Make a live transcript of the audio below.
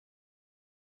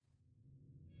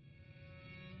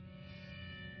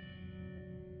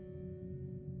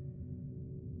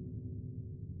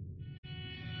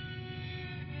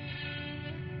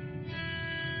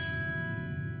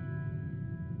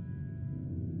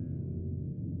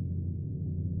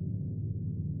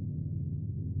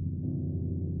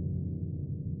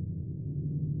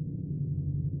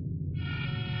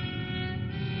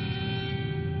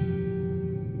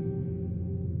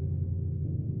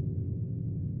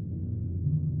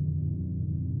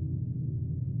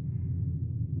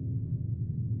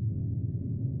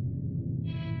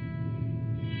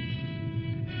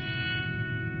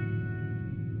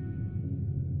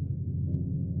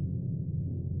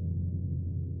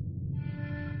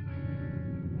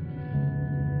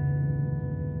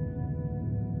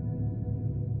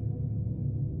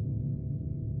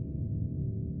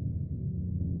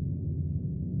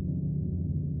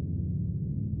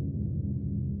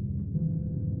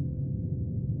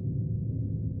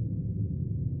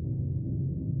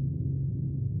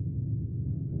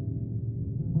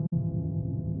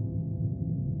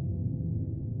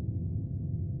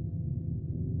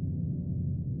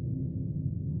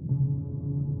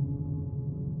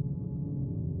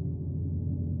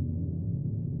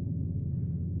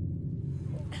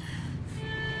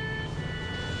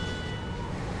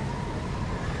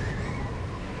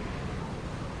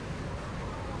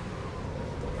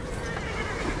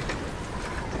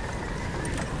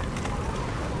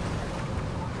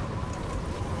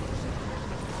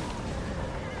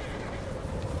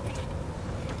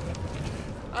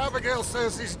Abigail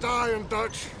says he's dying,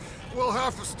 Dutch. We'll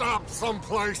have to stop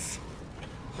someplace.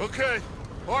 Okay.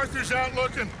 Arthur's out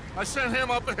looking. I sent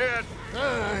him up ahead.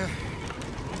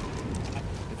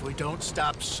 If we don't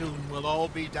stop soon, we'll all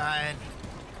be dying.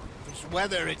 This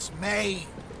weather, it's May.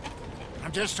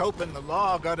 I'm just hoping the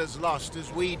law got as lost as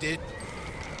we did.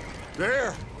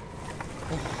 There!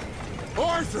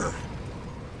 Arthur!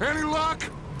 Any luck?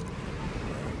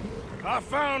 I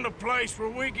found a place where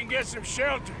we can get some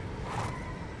shelter.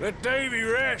 Let Davy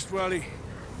rest while he...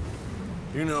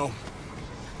 You know.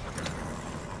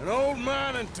 An old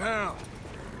mining town.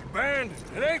 Abandoned.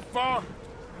 It ain't far.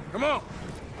 Come on.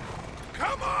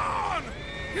 Come on!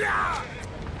 Yeah!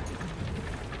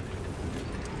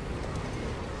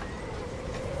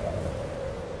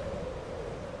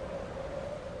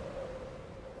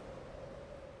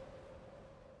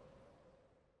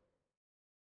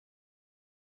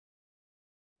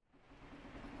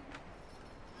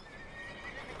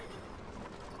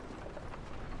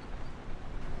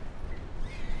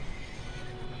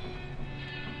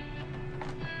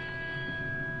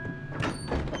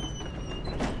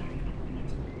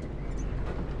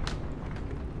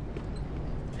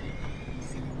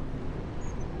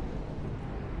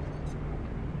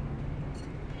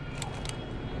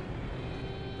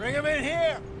 Bring him in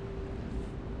here!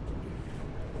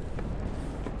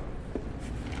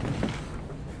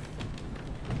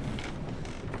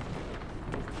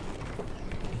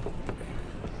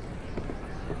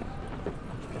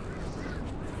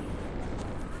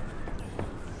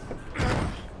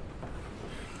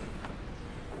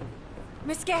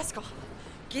 Miss Gaskell,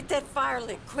 get that fire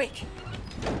lit, quick.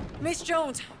 Miss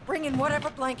Jones, bring in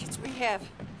whatever blankets we have.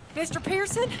 Mr.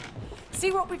 Pearson, see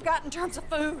what we've got in terms of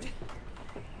food.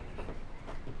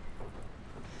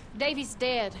 Davy's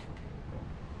dead.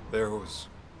 There was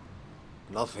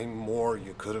nothing more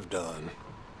you could have done.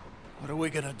 What are we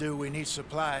gonna do? We need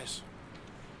supplies.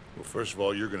 Well, first of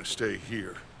all, you're gonna stay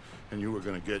here, and you were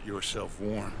gonna get yourself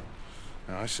warm.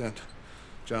 Now, I sent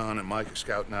John and Micah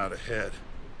scouting out ahead.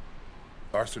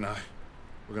 Arthur and I,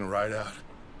 we're gonna ride out,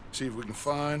 see if we can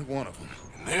find one of them.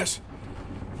 And this,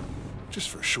 just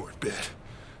for a short bit.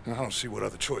 And I don't see what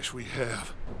other choice we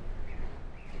have.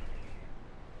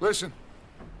 Listen.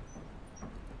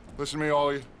 Listen to me, all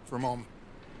of you, for a moment.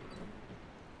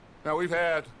 Now, we've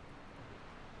had,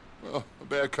 well, a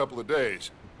bad couple of days.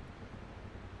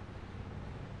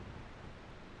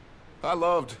 I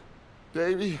loved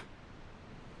Davy,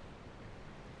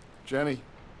 Jenny,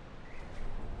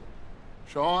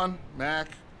 Sean, Mac.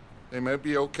 They may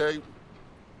be okay.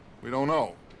 We don't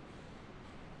know.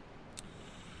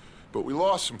 But we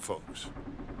lost some folks.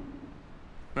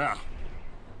 Now,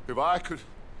 if I could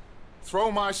throw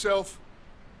myself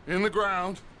in the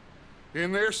ground,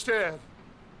 in their stead,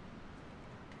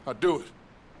 I'd do it,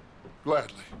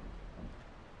 gladly.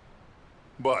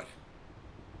 But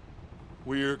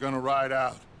we are gonna ride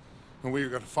out, and we are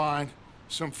gonna find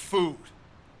some food.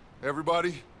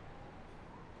 Everybody,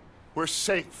 we're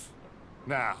safe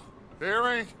now. There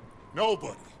ain't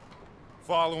nobody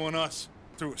following us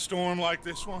through a storm like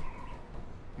this one.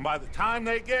 And by the time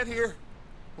they get here,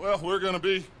 well, we're gonna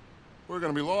be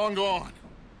long gone.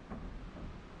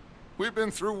 We've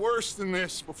been through worse than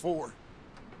this before.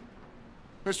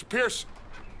 Mr. Pearson,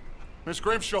 Miss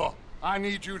Grimshaw, I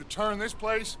need you to turn this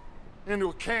place into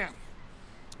a camp.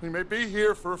 We may be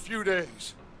here for a few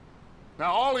days.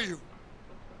 Now, all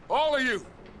of you,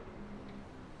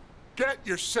 get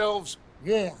yourselves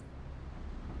warm.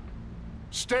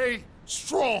 Stay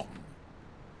strong.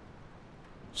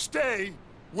 Stay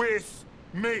with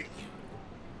me.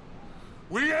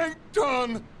 We ain't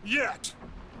done yet.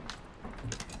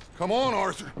 Come on,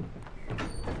 Arthur.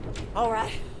 All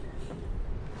right.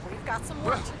 We've got some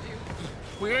work to do.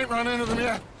 We ain't run into them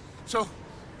yet, so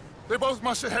they both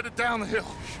must have headed down the hill.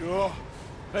 Sure.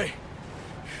 Hey,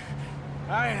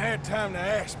 I ain't had time to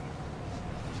ask.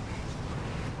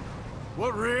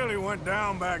 What really went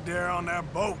down back there on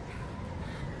that boat?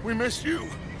 We missed you.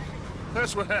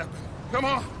 That's what happened. Come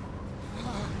on.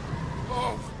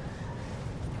 Oh.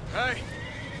 Hey,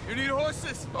 you need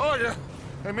horses? Oh, yeah.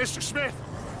 Hey, Mr. Smith,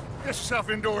 get yourself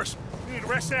indoors. You need to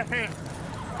rest that hand.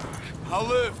 I'll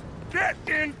live. Get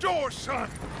indoors, son.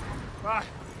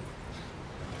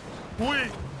 We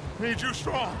need you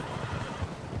strong.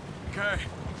 Okay.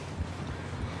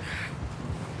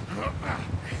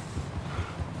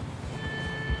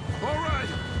 All right,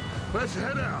 let's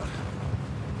head out.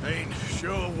 Ain't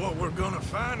sure what we're gonna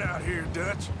find out here,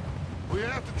 Dutch. We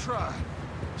have to try.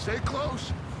 Stay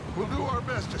close. We'll do our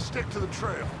best to stick to the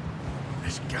trail.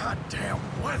 This goddamn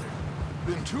weather.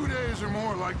 Been 2 days or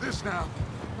more like this now.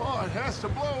 Oh, it has to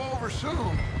blow over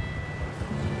soon.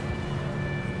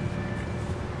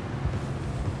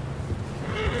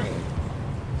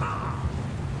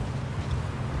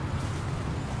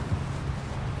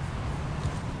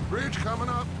 Bridge coming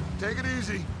up. Take it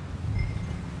easy.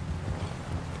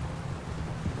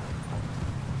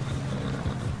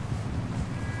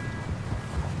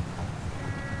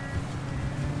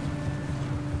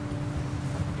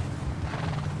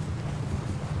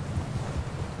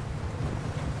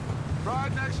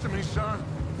 Ride next to me, son.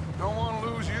 Don't want to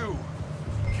lose you.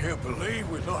 Can't believe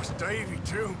we lost Davy,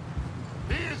 too.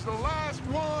 He is the last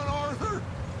one, Arthur.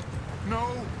 No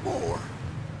more.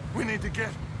 We need to get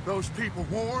those people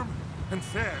warm and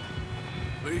fed.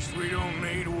 At least we don't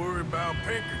need to worry about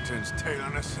Pinkertons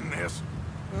tailing us in this.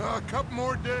 A couple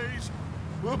more days,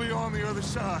 we'll be on the other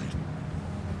side.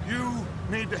 You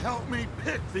need to help me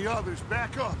pick the others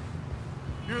back up.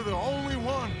 You're the only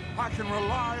one I can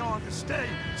rely on to stay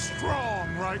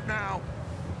strong right now.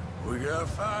 We got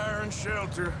fire and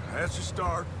shelter. That's a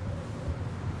start.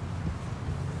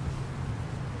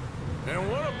 And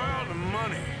what about the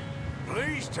money?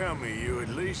 Please tell me you at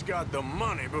least got the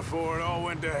money before it all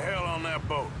went to hell on that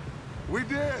boat. We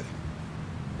did.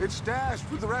 It's stashed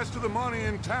with the rest of the money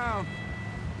in town.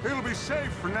 It'll be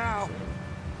safe for now.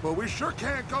 But we sure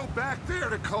can't go back there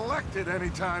to collect it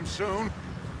anytime soon.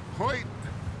 Wait,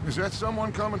 is that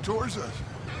someone coming towards us?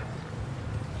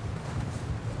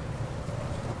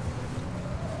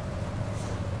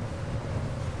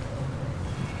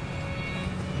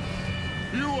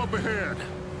 You up ahead.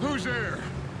 Who's there?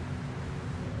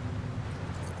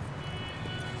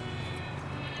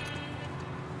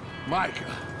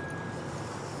 Micah.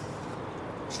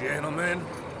 Gentlemen,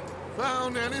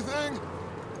 Found anything?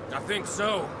 I think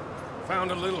so. Found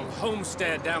a little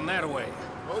homestead down that way.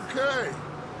 Okay.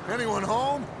 Anyone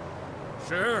home?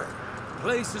 Sure.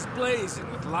 Place is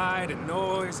blazing with light and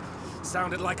noise.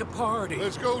 Sounded like a party.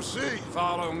 Let's go see.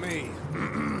 Follow me.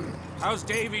 How's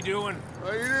Davy doing?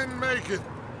 He didn't make it.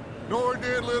 Nor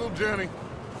did little Jenny.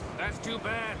 That's too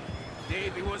bad.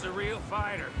 Davy was a real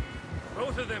fighter.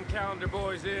 Both of them calendar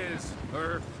boys is,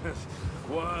 or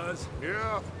was.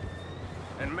 Yeah,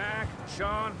 And Mac,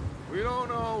 Sean, we don't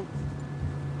know.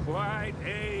 quite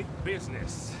a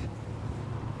business.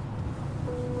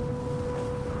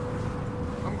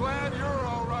 I'm glad you're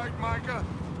all right, Micah.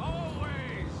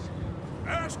 Always!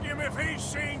 Ask him if he's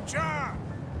seen John.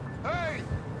 Hey,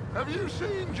 have you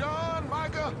seen John,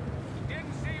 Micah?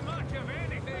 Didn't see much of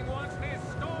anything once this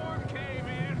storm came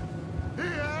in. He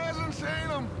hasn't seen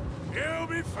him. He'll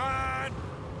be fine.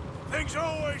 Things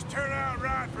always turn out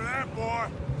right for that boy.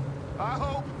 I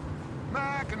hope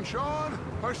Mac and Sean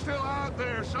are still out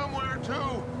there somewhere,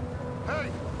 too. Hey,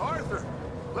 Arthur,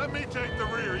 let me take the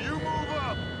rear. You move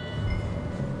up.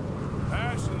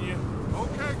 Passing you.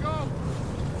 Okay, go.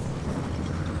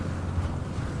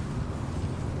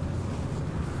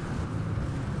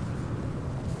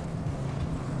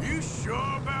 You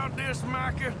sure about this,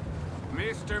 Micah?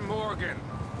 Mr. Morgan,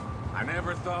 I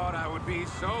never thought I would be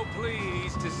so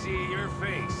pleased to see your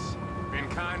face. Been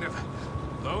kind of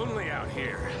lonely out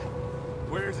here.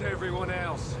 Where's everyone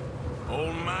else?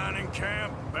 Old mining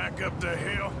camp, back up the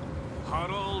hill.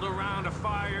 Huddled around a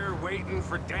fire, waiting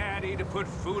for Daddy to put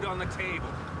food on the table.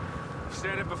 I've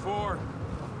said it before,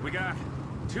 we got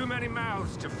too many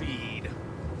mouths to feed.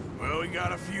 Well, we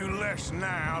got a few less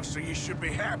now, so you should be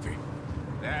happy.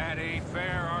 That ain't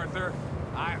fair, Arthur.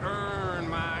 I earn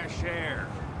my share.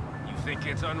 You think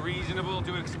it's unreasonable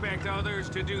to expect others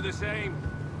to do the same?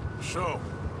 So,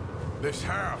 this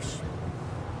house.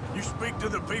 You speak to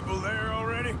the people there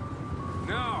already?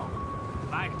 No.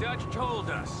 Like Dutch told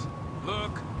us.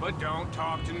 Look, but don't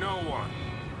talk to no one.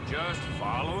 Just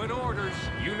following orders.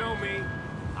 You know me.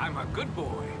 I'm a good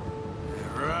boy.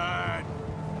 Right.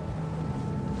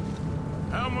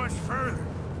 How much further?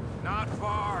 Not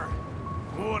far.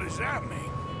 What does that mean?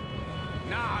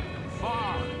 Not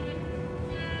far.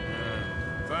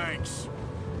 Thanks.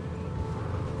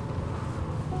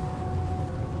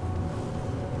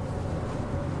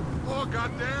 Oh,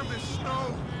 goddamn, this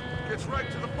snow gets right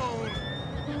to the bone.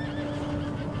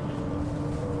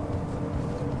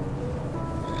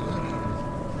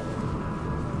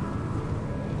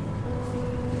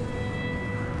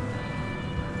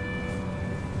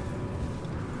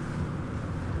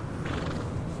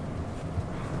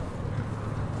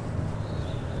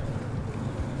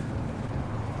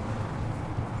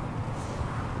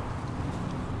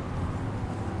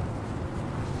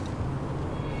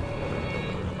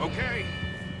 Okay,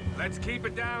 let's keep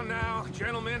it down now,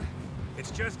 gentlemen.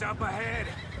 It's just up ahead.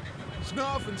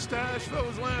 Snuff and stash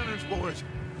those lanterns, boys.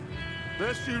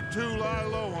 Best you two lie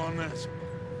low on this.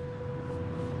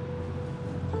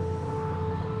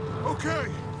 Okay,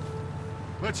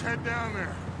 let's head down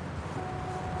there.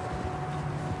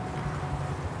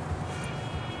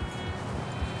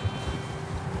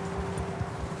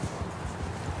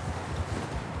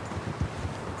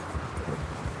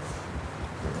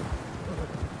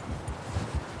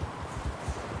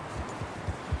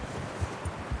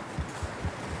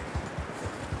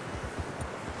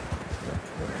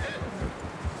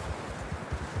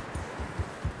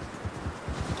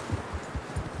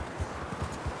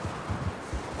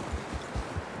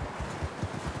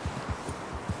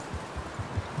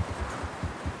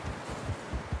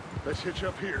 Let's hitch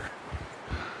up here.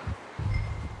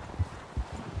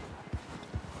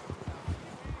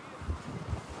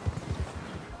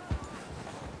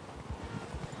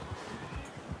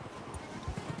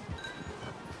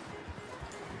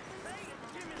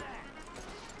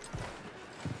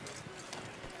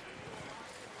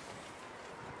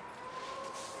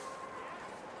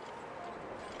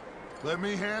 Let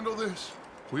me handle this.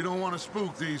 We don't want to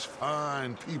spook these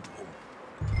fine people.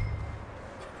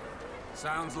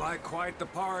 Sounds like quite the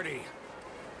party.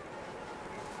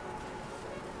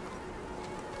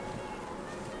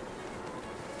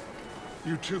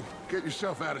 You two, get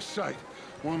yourself out of sight.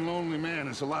 One lonely man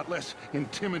is a lot less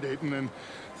intimidating than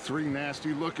three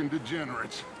nasty-looking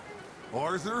degenerates.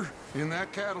 Arthur, in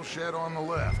that cattle shed on the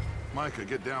left. Micah,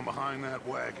 get down behind that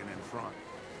wagon in front.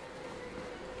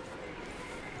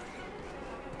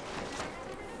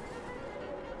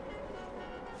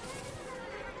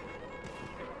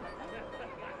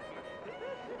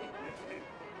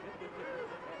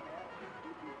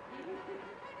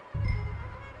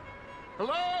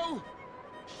 Hello?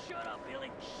 Shut up, Billy.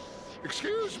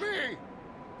 Excuse me?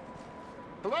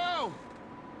 Hello?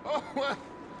 Oh, well,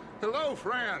 hello,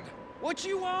 friend. What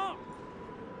you want?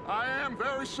 I am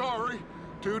very sorry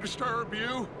to disturb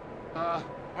you.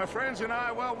 My friends and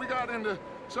I, well, we got into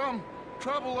some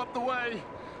trouble up the way,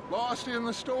 lost in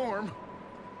the storm.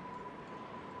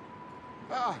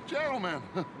 Gentlemen.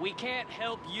 We can't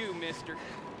help you, mister.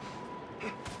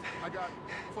 I got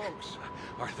folks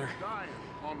Arthur. dying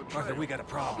on the trail. Arthur, we got a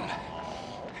problem.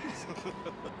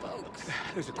 Folks.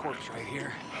 There's a corpse right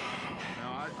here.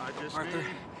 Now, I just Arthur, need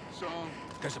some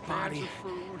there's a cans body of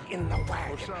food in the or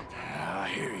wagon. something. I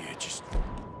hear you. Just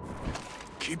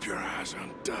keep your eyes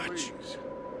on Dutch. Please.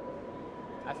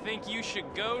 I think you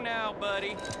should go now,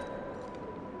 buddy.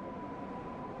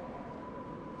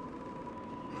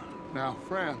 Now,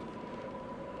 friend,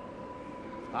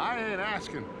 I ain't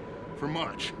asking for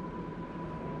much.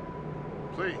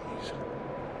 Please,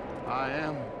 I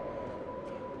am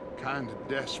kind of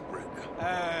desperate.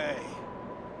 Hey,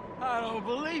 I don't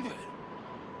believe it.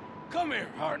 Come here,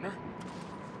 partner.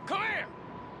 Come here.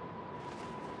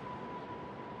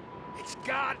 It's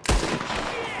got...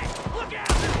 Shit! Look out!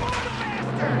 There's more of the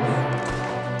bastards!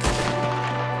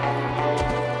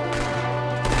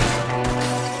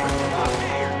 Up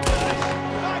here, Dutch.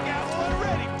 I got one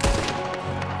ready.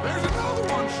 There's another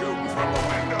one shooting from the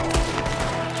window.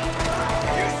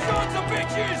 You sons of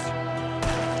bitches!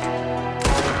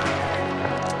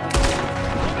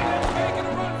 Making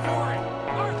a run for it!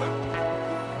 Arthur!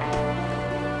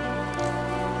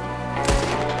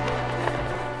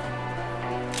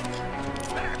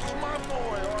 That's my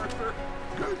boy, Arthur.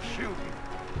 Good shooting.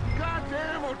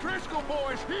 Goddamn O'Driscoll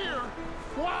boys here.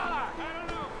 Why? I don't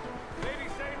know. Maybe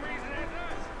same reason as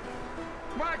us.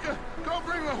 Micah, go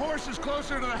bring the horses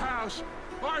closer to the house.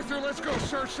 Arthur, let's go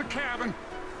search the cabin.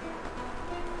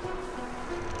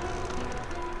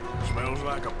 Smells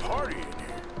like a party in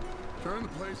here. Turn the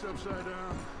place upside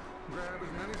down. Grab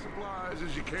as many supplies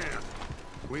as you can.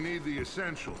 We need the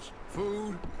essentials.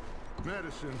 Food,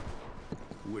 medicine,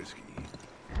 whiskey.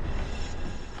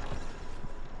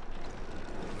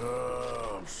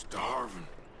 I'm starving.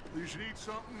 You should eat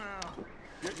something now.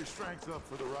 Get your strength up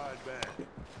for the ride back.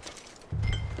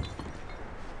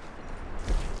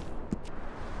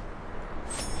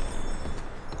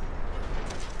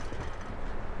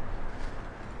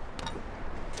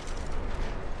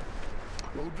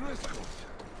 O'Driscoll's.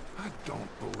 I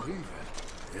don't believe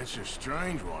it. It's a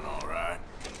strange one, all right.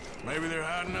 Maybe they're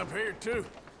hiding up here, too.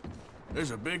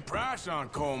 There's a big price on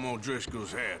Colm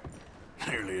O'Driscoll's head.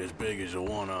 Nearly as big as the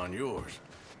one on yours.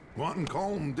 Wanting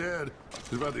Colm dead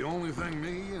is about the only thing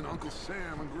me and Uncle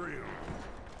Sam agree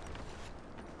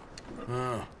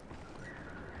on. Huh.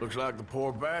 Looks like the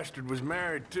poor bastard was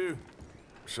married, too.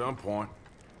 At some point.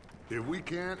 If we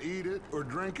can't eat it or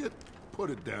drink it,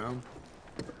 put it down.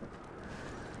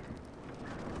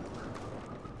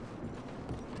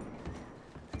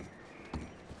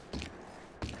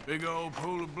 Big old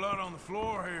pool of blood on the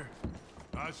floor here.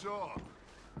 I saw.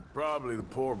 Probably the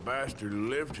poor bastard who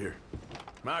lived here.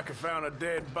 Micah found a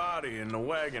dead body in the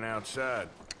wagon outside.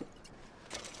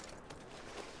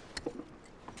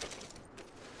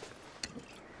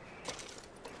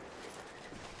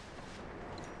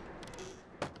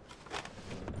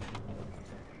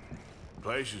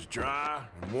 Place is dry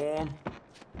and warm.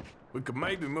 We could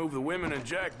maybe move the women and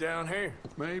Jack down here.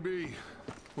 Maybe.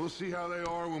 We'll see how they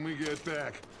are when we get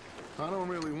back. I don't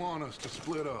really want us to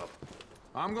split up.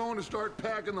 I'm going to start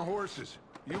packing the horses.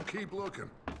 You keep looking.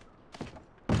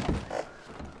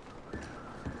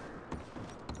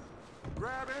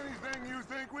 Grab anything anything you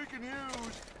think we can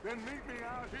use, then meet me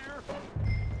out here.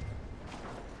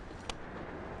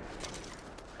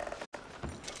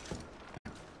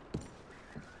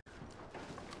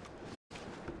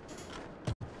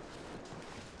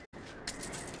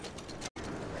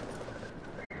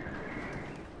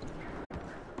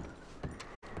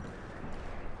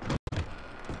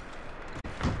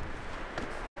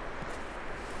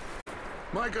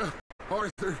 Micah,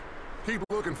 Arthur, keep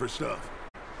looking for stuff.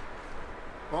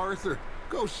 Arthur,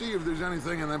 go see if there's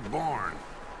anything in that barn.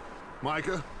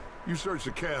 Micah, you search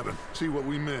the cabin, see what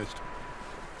we missed.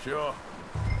 Sure.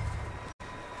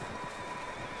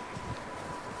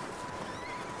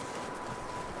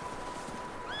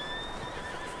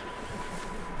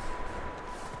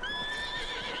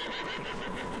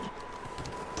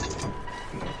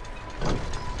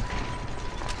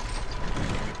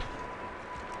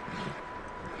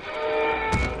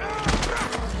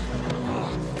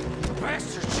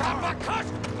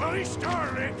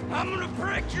 I'm gonna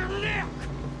break your neck!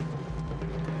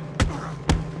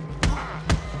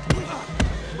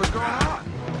 What's going on?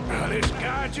 Now, this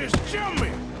guy just jumped me.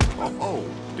 Oh,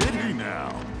 did he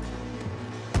now?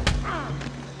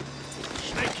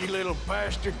 Sneaky little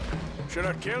bastard. Should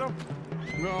I kill him?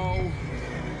 No.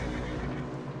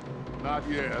 Not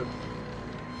yet.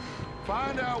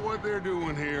 Find out what they're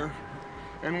doing here,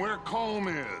 and where Colm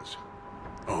is.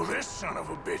 Oh, this son of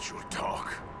a bitch will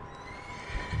talk.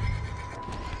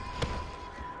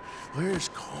 Where's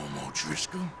Colm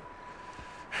O'Driscoll?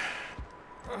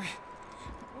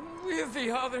 With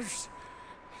the others.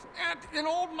 At an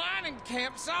old mining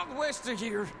camp southwest of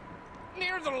here.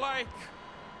 Near the lake.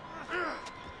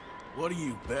 What are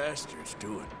you bastards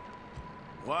doing?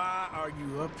 Why are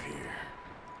you up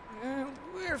here?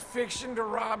 We're fixing to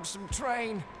rob some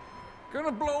train.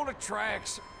 Gonna blow the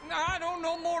tracks. I don't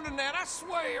know more than that, I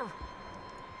swear.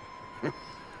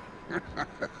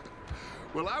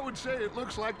 Well, I would say it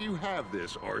looks like you have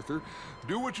this, Arthur.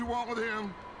 Do what you want with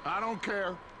him. I don't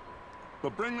care.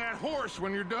 But bring that horse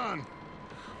when you're done.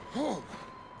 Oh.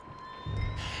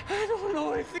 I don't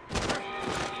know anything.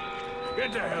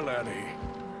 Get the hell out of here.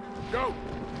 Go!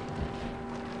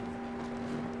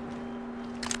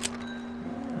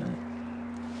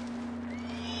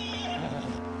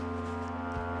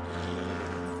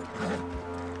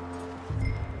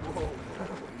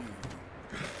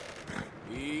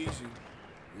 Easy.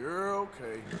 You're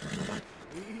okay.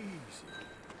 Easy.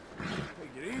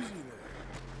 Take it easy there.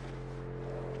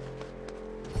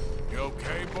 You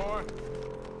okay, boy?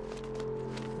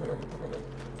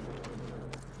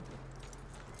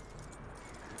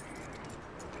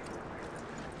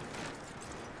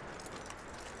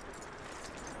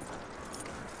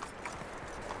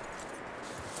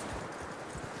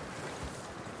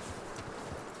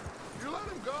 You let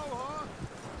him go, huh?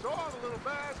 Saw the little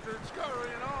bastard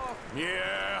scurrying off.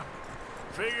 Yeah.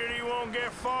 Figured he won't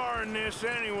get far in this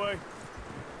anyway.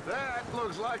 That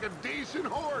looks like a decent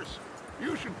horse.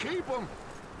 You should keep him.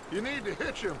 You need to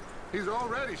hitch him. He's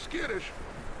already skittish.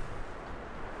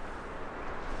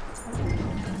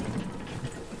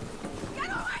 Get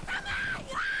away from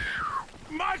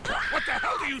me! Micah, what the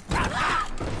hell do you think?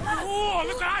 Oh,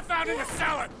 look what I found in the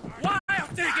cellar. Wild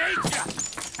thing, ain't ya?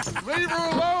 Leave her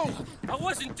alone! I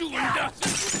wasn't doing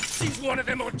nothing. She's one of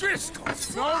them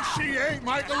O'Driscolls. No, she ain't,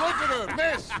 Micah. Look at her.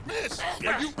 Miss,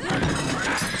 are you...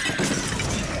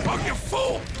 Oh, you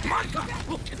fool! Micah!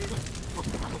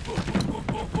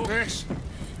 Miss,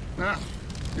 now,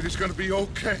 it is gonna be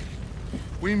okay.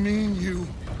 We mean you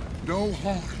no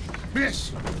harm.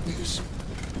 Miss,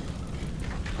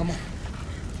 come on.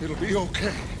 It'll be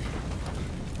okay.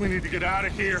 We need to get out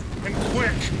of here, and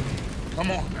quick.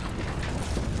 Come on now.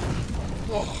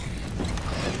 Oh.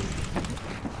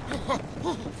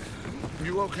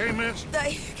 You okay, miss?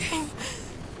 They came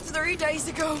 3 days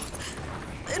ago.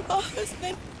 And my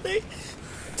husband, they...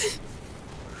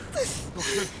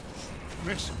 Okay.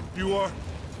 Miss, you are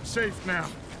safe now.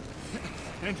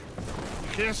 And you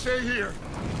can't stay here.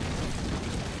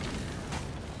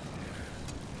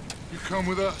 You come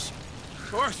with us.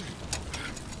 Arthur.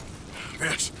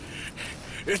 Miss,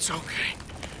 it's okay.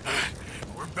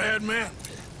 We're bad men.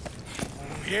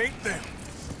 We ain't them.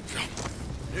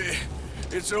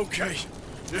 It's okay.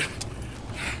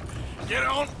 Get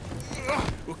on.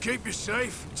 We'll keep you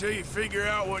safe until you figure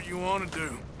out what you want to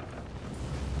do.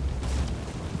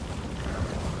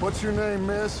 What's your name,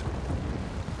 miss?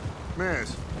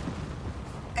 Miss.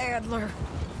 Adler.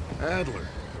 Adler.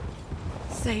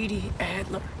 Sadie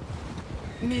Adler.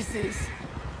 Mrs.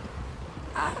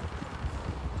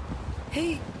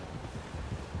 He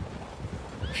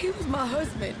was my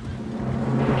husband.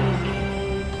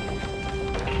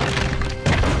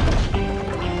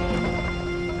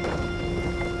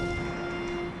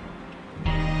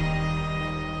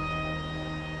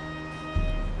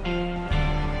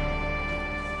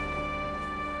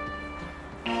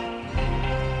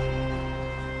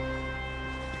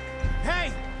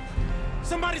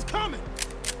 Somebody's coming!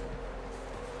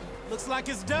 Looks like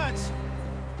it's Dutch.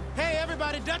 Hey,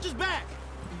 everybody, Dutch is back!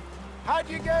 How'd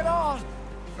you get on?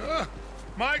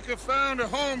 Micah found a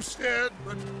homestead,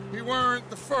 but he weren't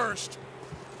the first.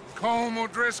 Colm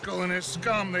O'Driscoll and his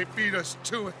scum, they beat us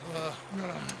to it.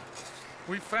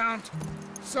 We found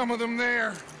some of them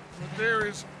there, but there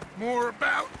is more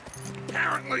about,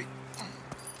 apparently.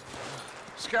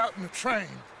 Scouting the train.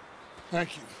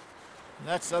 Thank you.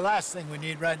 That's the last thing we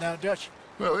need right now, Dutch.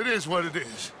 Well, it is what it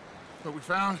is. But we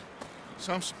found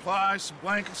some supplies, some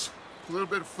blankets, a little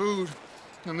bit of food,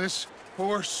 and this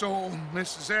poor soul,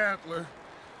 Mrs. Adler,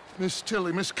 Miss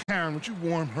Tilly, Miss Karen, would you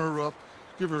warm her up?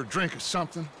 Give her a drink or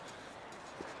something?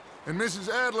 And Mrs.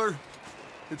 Adler,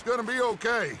 it's gonna be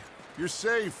okay. You're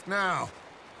safe now.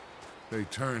 They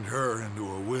turned her into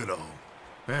a widow.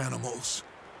 Animals.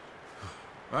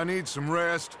 I need some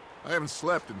rest. I haven't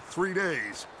slept in 3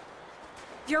 days.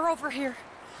 You're over here.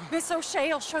 Miss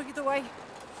O'Shea will show you the way.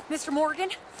 Mr. Morgan,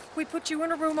 we put you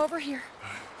in a room over here.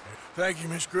 Thank you,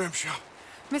 Miss Grimshaw.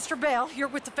 Mr. Bell, you're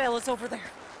with the fellas over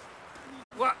there.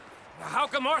 What? How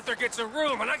come Arthur gets a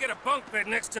room and I get a bunk bed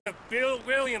next to Bill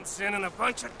Williamson and a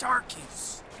bunch of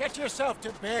darkies? Get yourself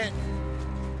to bed.